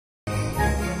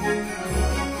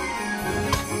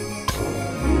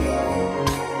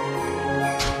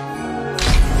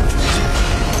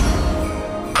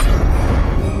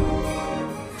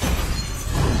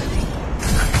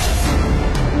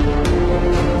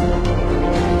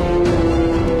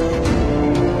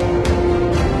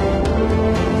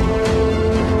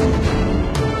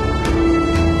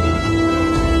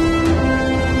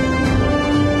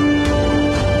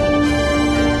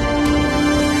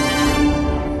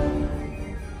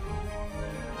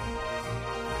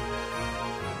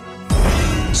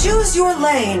Choose your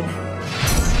lane.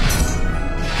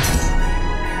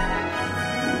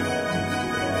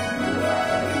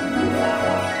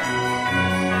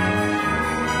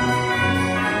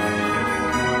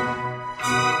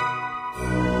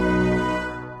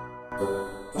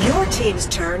 Your team's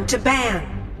turn to ban.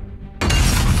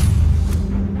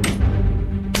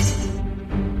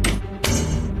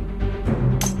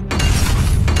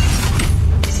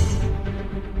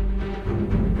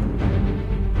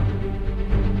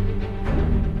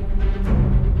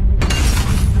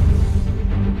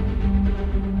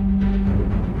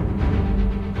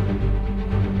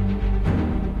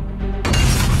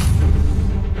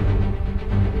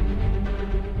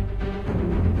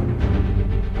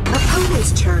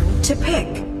 Opponent's turn to pick.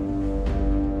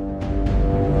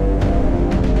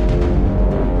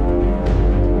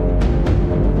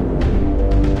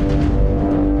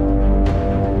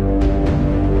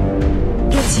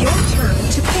 It's your turn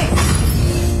to pick.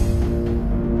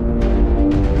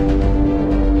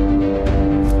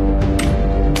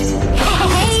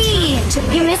 Hey!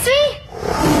 You miss me?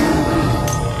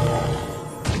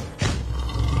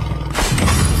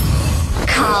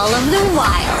 Call of the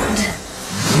Wild.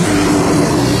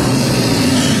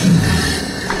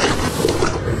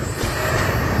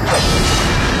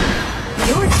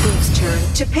 Your team's turn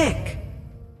to pick.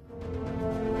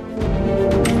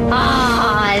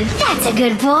 Ah, that's a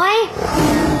good boy.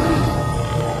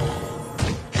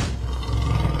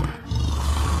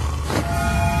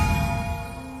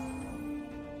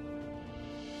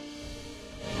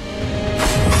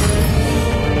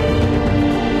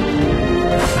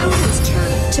 Opponent's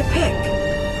turn to pick.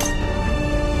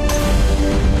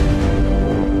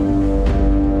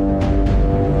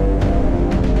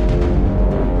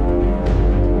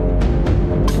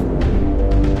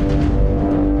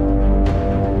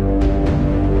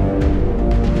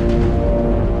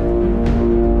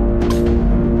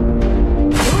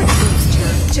 Your team's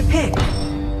turn to pick.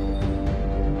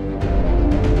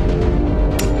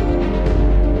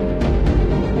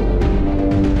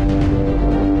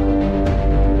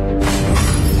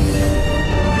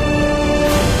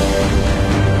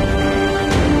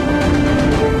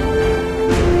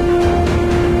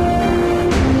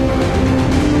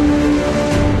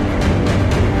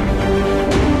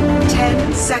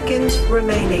 Seconds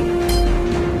remaining.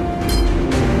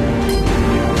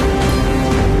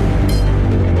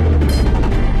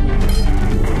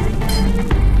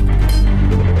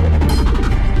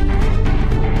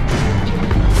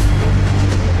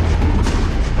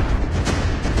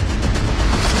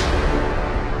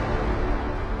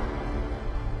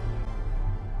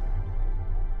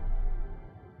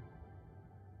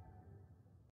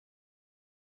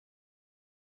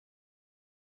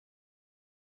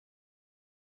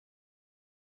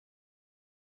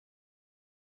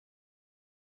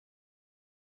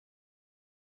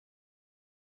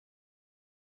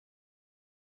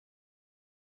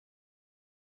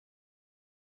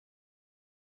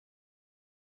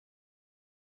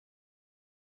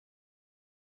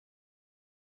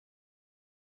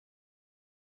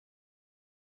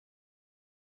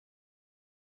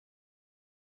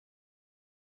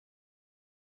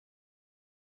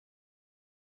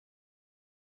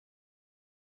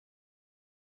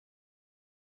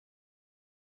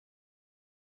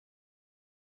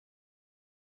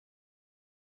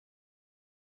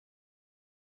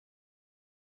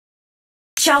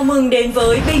 Chào mừng đến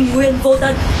với bình nguyên vô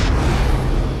tận.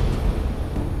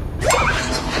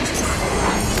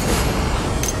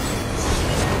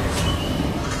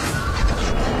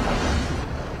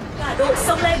 Cả đội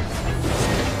xông lên.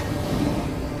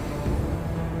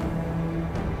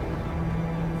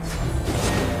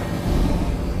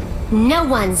 No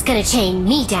one's gonna chain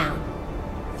me down.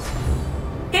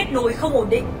 Kết nối không ổn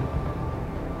định.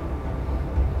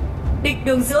 Địch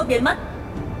đường giữa biến mất.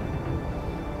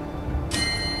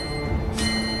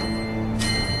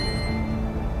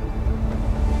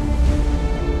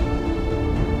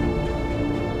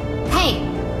 Hey,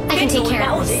 I can take care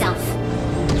of myself.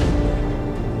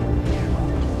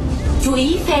 Chú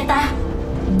ý phe ta.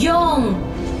 Dồn.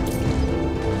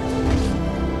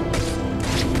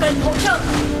 Cần hỗ trợ.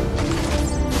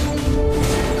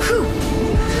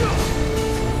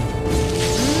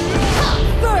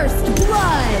 First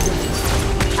blood!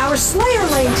 Our Slayer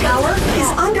Lane tower is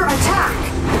under attack.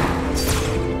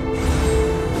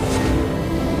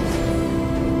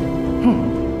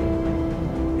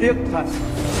 Tiếc thật.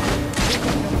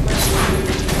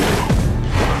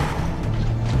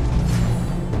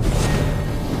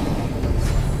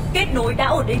 Kết nối đã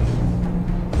ổn định.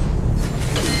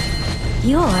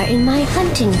 You're in my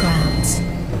hunting grounds.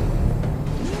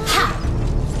 Ha!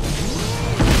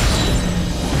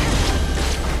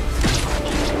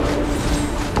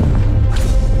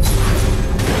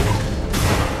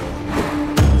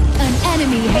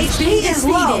 is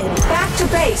low. Back to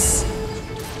base.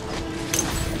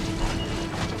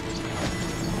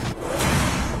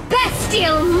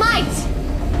 Bestial might!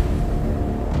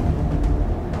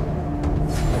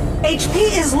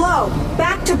 HP is low.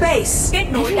 Back to base. Kết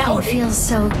nối đã ổn Everything định. feels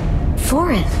so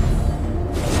foreign.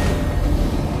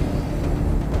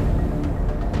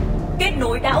 Kết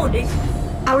nối đã ổn định.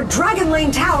 Our Dragon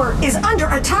Lane tower is under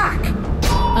attack.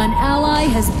 An ally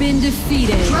has been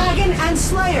defeated. Dragon and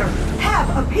Slayer have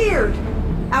appeared.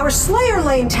 Our Slayer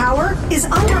Lane tower is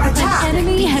under An attack.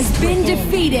 enemy has been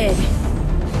defeated.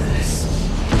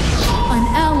 An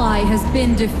ally has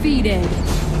been defeated.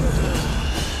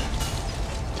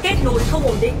 Kết nối không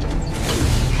ổn định.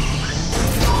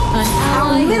 An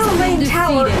Our ally middle has been lane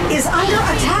tower defeated. is under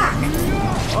attack.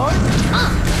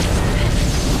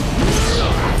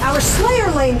 Our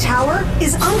Slayer Lane tower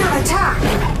is under attack.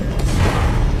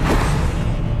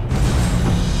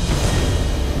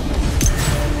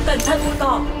 Cẩn thận bụi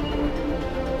cỏ.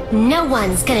 No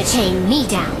one's gonna chain me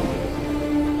down.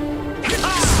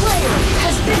 Slayer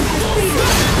has been defeated.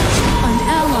 An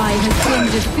ally has been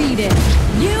defeated.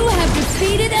 You have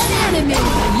defeated an enemy.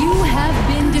 You have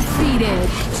been defeated.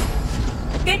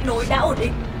 Kết nối đã ổn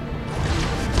định.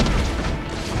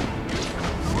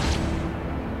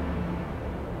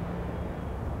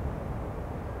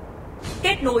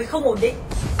 Kết nối không ổn định.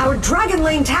 Our Dragon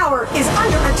Lane tower is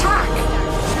under attack.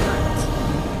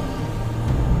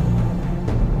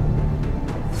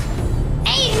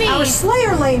 Aid me! Our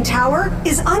Slayer Lane tower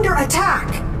is under attack.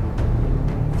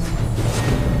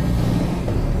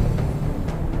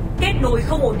 Kết nối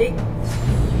không ổn định.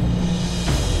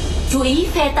 Chú ý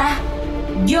phe ta.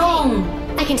 Dồn.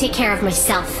 I can take care of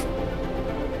myself.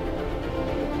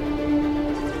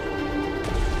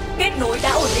 Kết nối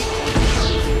đã ổn định.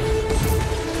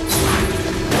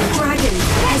 Dragon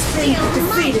has been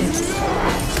defeated.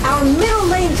 Our middle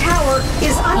lane tower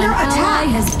is An under ally attack.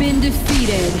 has been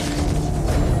defeated.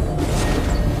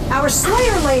 Our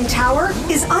Slayer Lane tower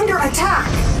is under attack.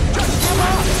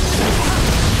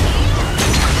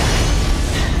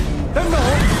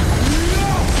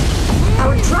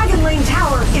 Our Dragon Lane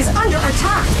tower is under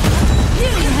attack.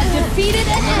 You have defeated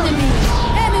an enemy.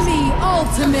 Enemy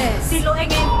ultimate. Xin lỗi anh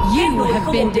em. Kết You nối have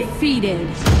không been ổn định. defeated.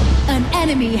 An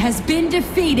enemy has been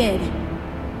defeated.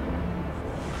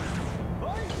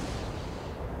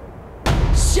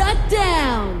 Shut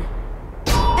down.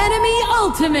 Enemy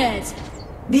ultimate.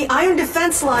 The iron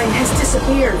defense line has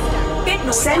disappeared. Kết nối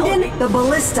đã Send ổn in định. the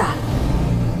ballista.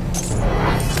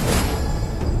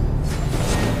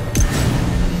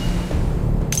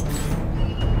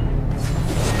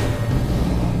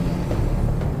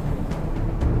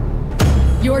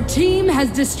 Your team has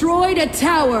destroyed a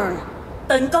tower.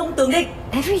 Tấn công tướng địch.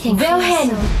 Everything Well feels hand.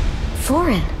 so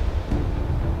foreign.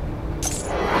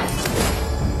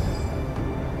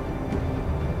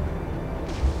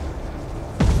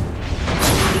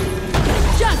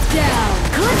 Shut down.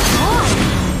 Good boy!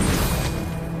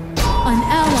 An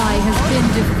ally has been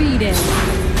defeated.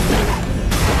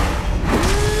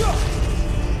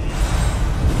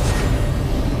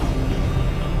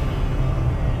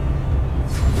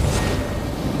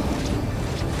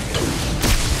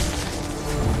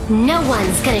 No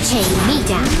one's gonna chain me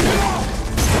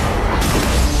down.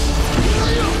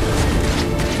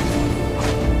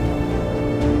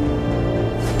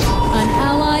 An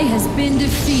ally has been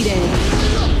defeated.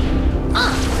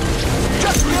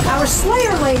 Our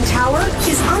Slayer Lane tower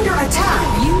is under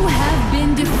attack. You have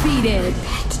been defeated.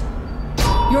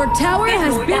 Your tower Kết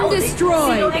has nối đã been ổn định. Xin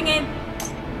lỗi destroyed. anh em.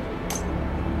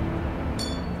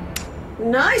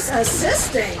 Nice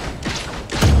assisting.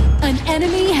 An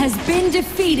enemy has been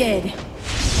defeated.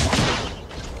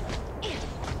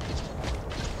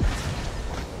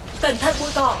 Cẩn thận bụi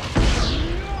cỏ.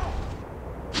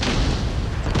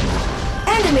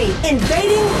 Enemy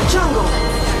invading jungle.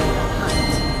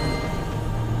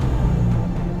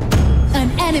 An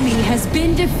enemy has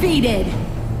been defeated.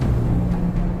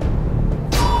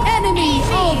 Enemy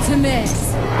ultimate.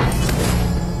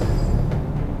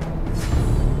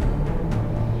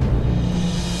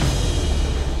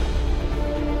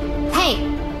 Hey,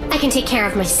 I can take care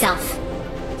of myself.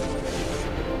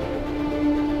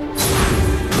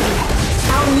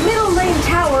 Our middle lane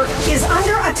tower is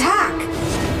under attack.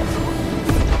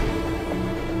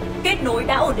 Kết nối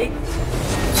đã ổn định.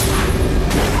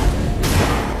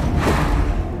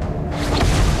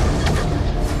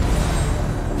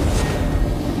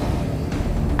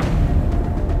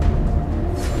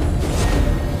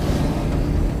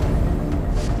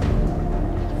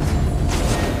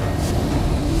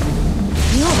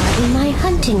 You're in my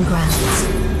hunting grounds.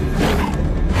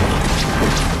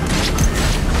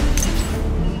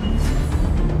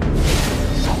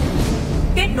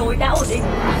 nối đã ổn định.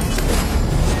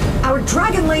 Our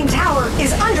Dragon Lane tower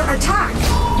is under attack.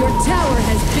 Your tower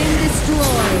has been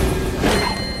destroyed.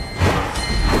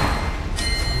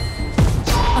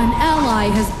 An ally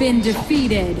has been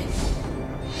defeated.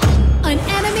 An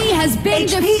enemy has been HP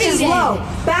is defeated. low.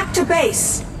 Back to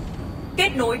base.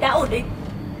 Kết nối đã ổn định.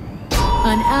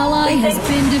 An ally has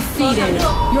been defeated.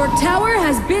 Your tower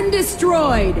has been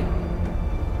destroyed.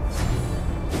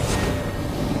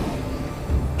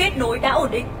 Kết nối đã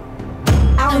ổn định.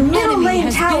 Our An middle enemy lane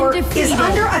has been tower is defeated.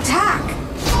 under attack.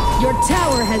 Your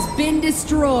tower has been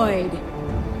destroyed.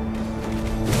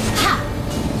 Ha!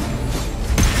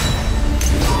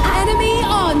 Enemy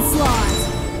onslaught.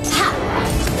 Ha!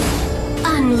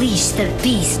 Unleash the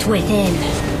beast within.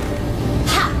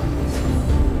 Ha!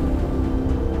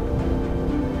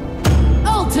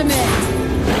 Ultimate.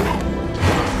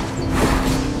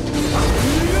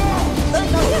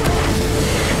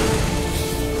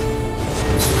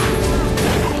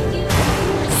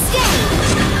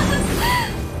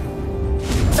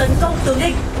 Tấn công tướng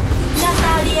địch.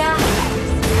 Natalia.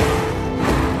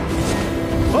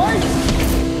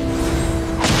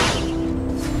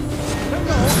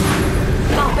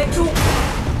 Bảo vệ trụ.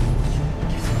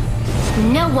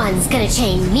 No one's gonna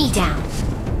chain me down.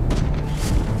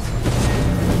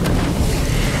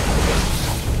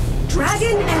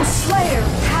 Dragon and Slayer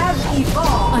have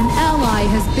evolved. An ally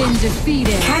has been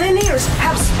defeated. Cannoneers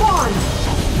have spawned.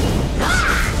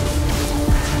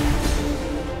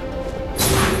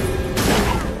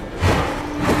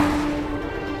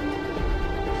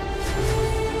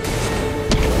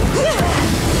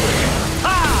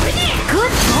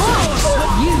 Good boy!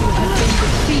 You have been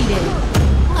defeated.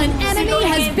 An enemy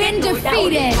has been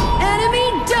defeated. Enemy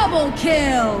double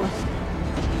kill.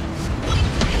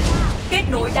 Kết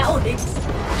nối đã ổn định.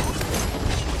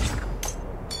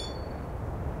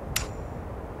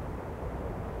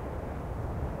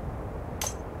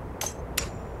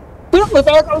 Trước người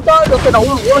ta không chơi được thì đụng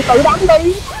muội tự đánh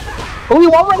đi. Cũng như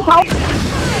bóng đánh không.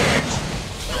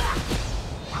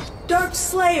 Dark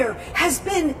Slayer has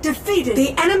been defeated.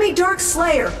 The enemy Dark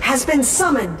Slayer has been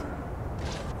summoned.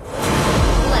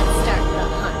 Let's start the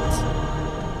hunt.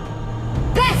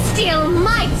 Bestial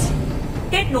might!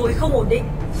 Kết nối không ổn định.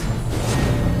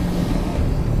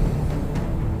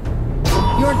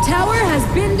 Your tower has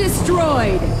been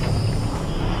destroyed.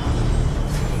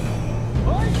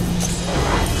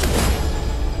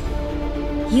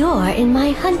 You're in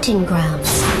my hunting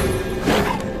grounds.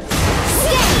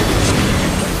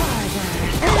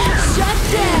 Shut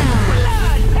down.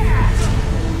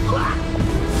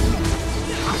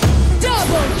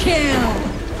 Double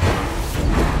kill.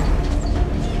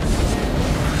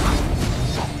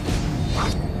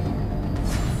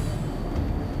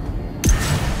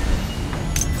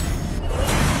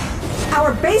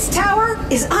 Our base tower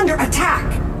is under attack.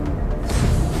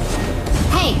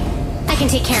 Hey, I can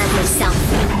take care of myself.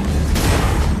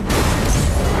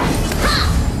 Ha!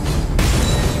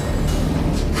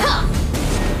 Ha!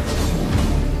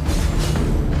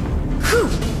 Whew.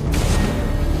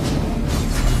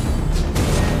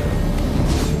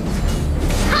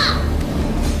 Ha!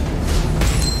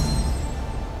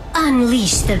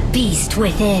 Unleash the beast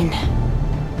within.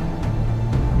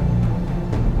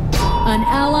 An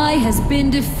ally has been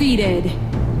defeated.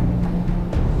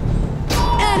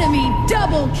 Enemy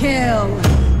double kill.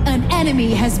 An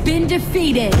enemy has been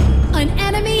defeated. An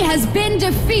enemy has been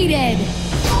defeated.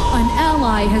 An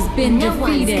ally has been No one's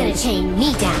gonna defeated. chain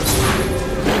me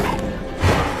down.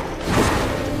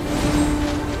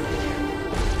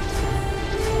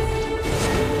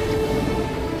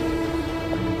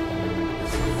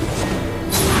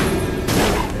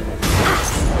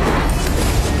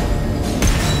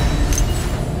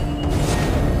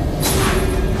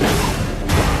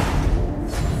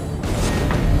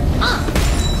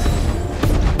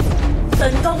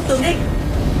 Tấn công tướng địch.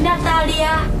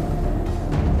 Natalia.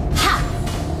 Ha!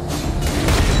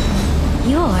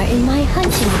 You're in my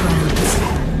hunting grounds.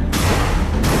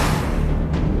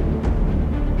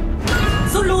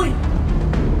 Rút lui.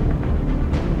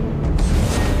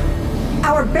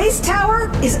 Our base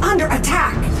tower is under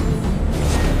attack.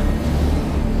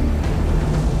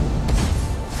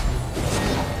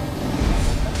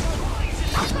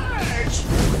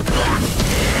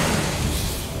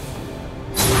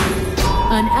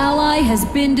 An ally has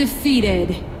been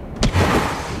defeated.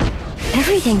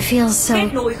 Everything feels so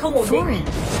Kết nối không ổn định. foreign.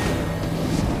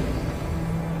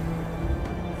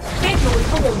 Kết nối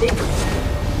không ổn định.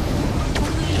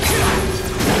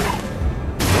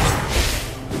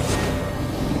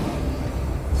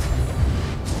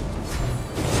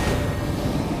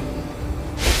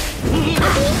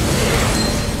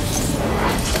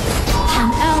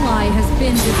 ally has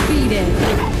been defeated.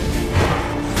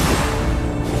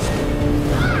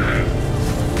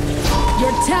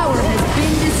 Your tower has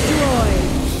been destroyed.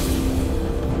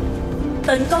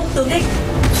 Tấn công tướng địch.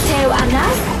 Theo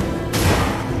Anas.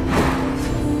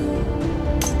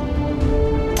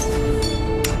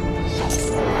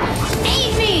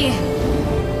 Aid me!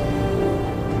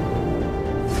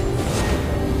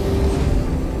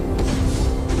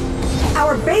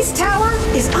 Our base tower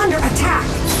is under attack.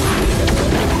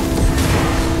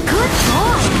 Good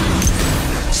boy!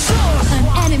 An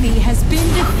enemy has been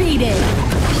defeated.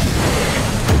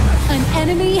 An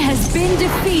enemy has been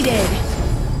defeated.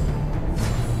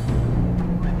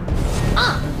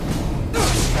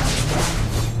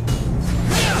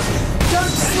 Dark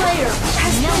Slayer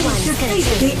has No been one's gonna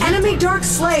defeated. The enemy Dark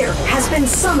Slayer has been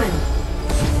summoned.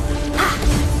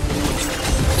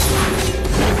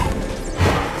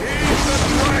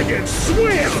 Dragon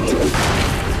swim!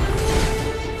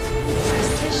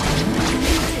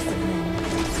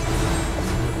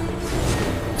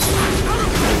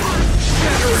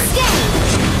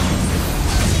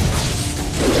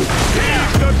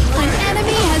 An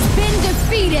enemy has been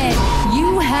defeated.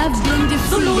 You have been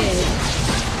defeated.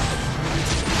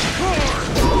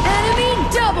 Enemy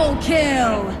double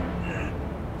kill.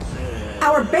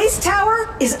 Our base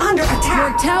tower is under Your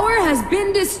attack. tower has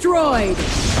been destroyed.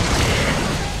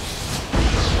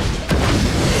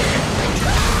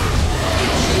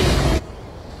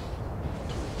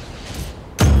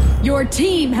 Your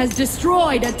team has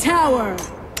destroyed a tower.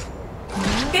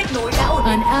 Kết nối đã ổn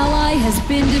định. An ally has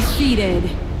been defeated.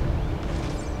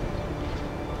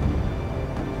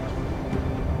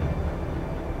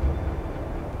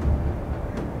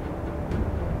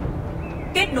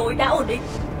 Kết nối đã ổn định.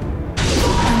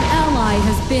 An ally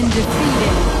has been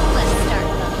defeated. Let's start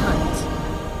the hunt.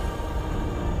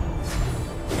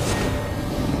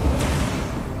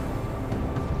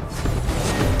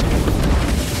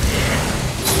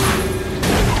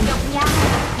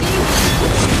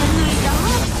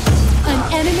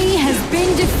 An enemy has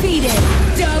been defeated.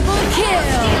 Double kill.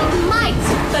 Might!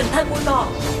 Cẩn thận mũi cỏ.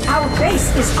 Our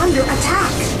base is under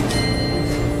attack.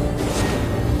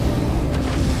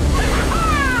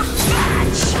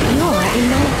 You're in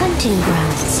my hunting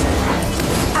grounds.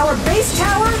 Our base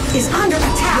tower is under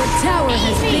attack. Tower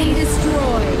has been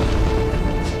destroyed.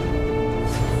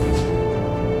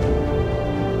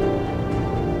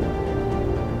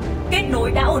 Kết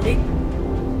nối đã ổn định.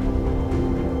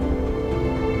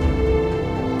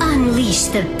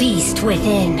 Unleash the beast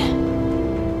within.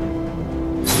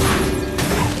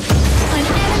 An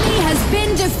enemy has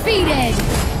been defeated.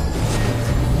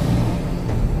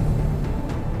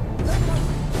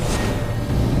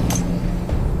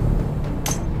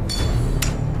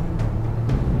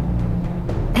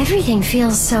 Everything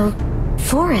feels so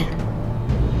foreign.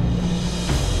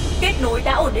 Kết nối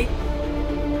đã ổn định.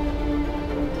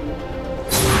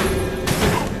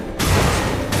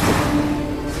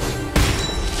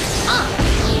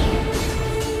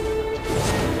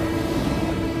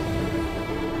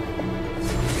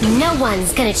 No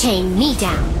one's gonna chain me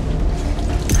down.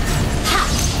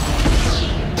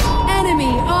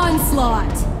 Enemy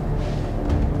onslaught.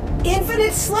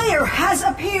 Infinite Slayer has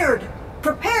appeared.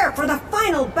 Prepare for the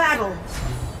final battle.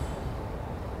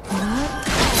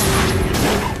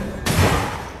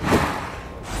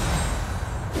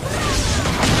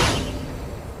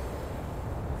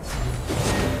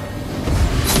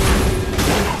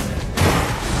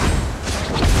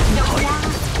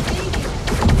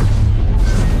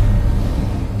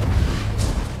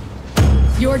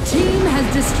 Your team has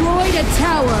destroyed a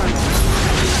tower.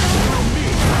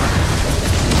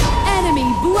 Enemy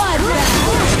bloodbath.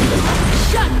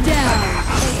 Shut down.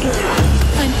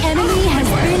 An enemy has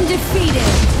been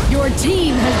defeated. Your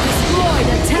team has destroyed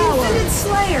a tower. Infinite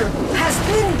Slayer has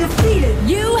been defeated.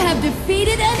 You have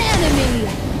defeated an enemy.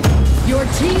 Your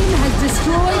team has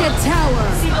destroyed a tower.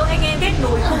 Xin lỗi anh em, kết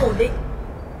nối không ổn định.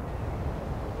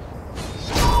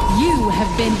 You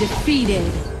have been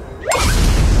defeated.